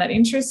anyone that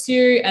interests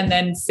you, and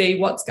then see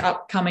what's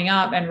coming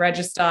up and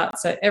register.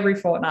 So every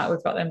fortnight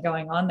we've got them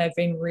going on. They've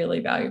been really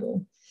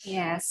valuable.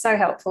 Yeah, so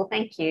helpful.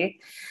 Thank you.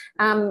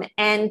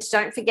 And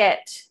don't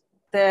forget,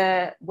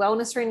 the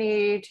Wellness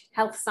Renewed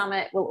Health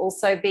Summit will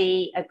also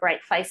be a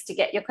great place to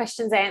get your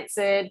questions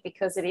answered,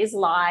 because it is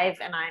live,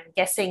 and I'm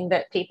guessing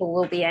that people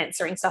will be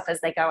answering stuff as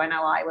they go. I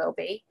know I will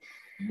be.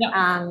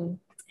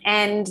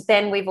 And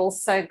then we've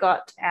also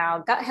got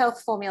our gut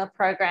health formula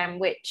program,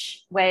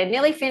 which we're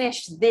nearly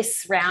finished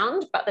this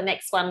round, but the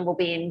next one will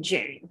be in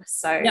June.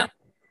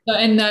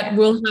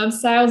 We'll have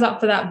sales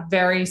up for that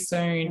very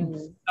soon.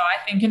 So I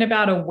think in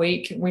about a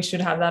week we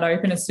should have that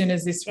open as soon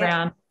as this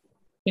round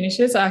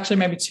finishes. So actually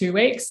maybe 2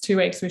 weeks. 2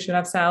 weeks we should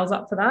have sales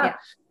up for that.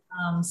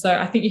 So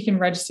I think you can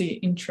register your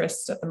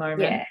interest at the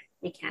moment. Yeah,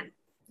 you can.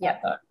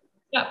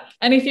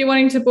 And if you're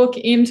wanting to book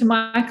into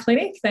my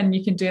clinic, then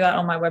you can do that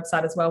on my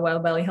website as well,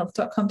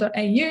 wellbellyhealth.com.au,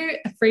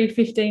 a free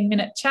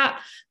 15-minute chat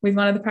with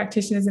one of the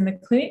practitioners in the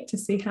clinic to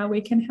see how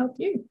we can help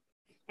you.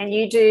 And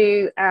you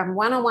do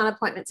one-on-one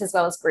appointments as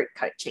well as group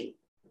coaching.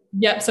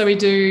 So we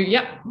do,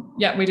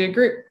 we do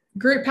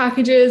group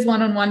packages,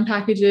 one-on-one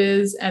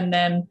packages, and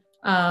then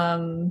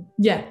then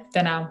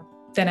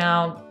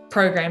our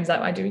programs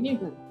that I do with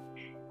you.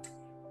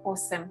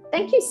 Awesome.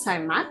 Thank you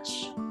so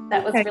much.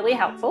 That was really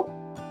helpful.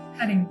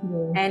 Thank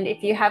you. And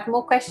if you have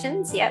more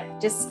questions,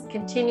 just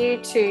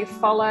continue to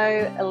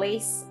follow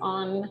Elyse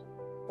on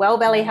Well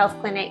Belly Health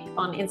Clinic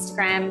on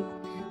Instagram,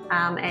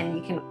 and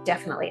you can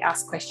definitely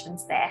ask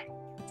questions there.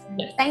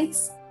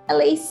 Thanks,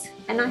 Elyse,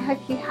 and I hope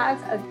you have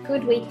a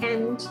good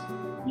weekend.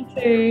 You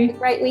too. A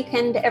great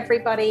weekend,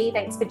 everybody.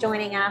 Thanks for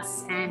joining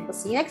us, and we'll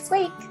see you next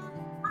week.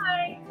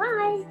 Bye.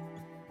 Bye.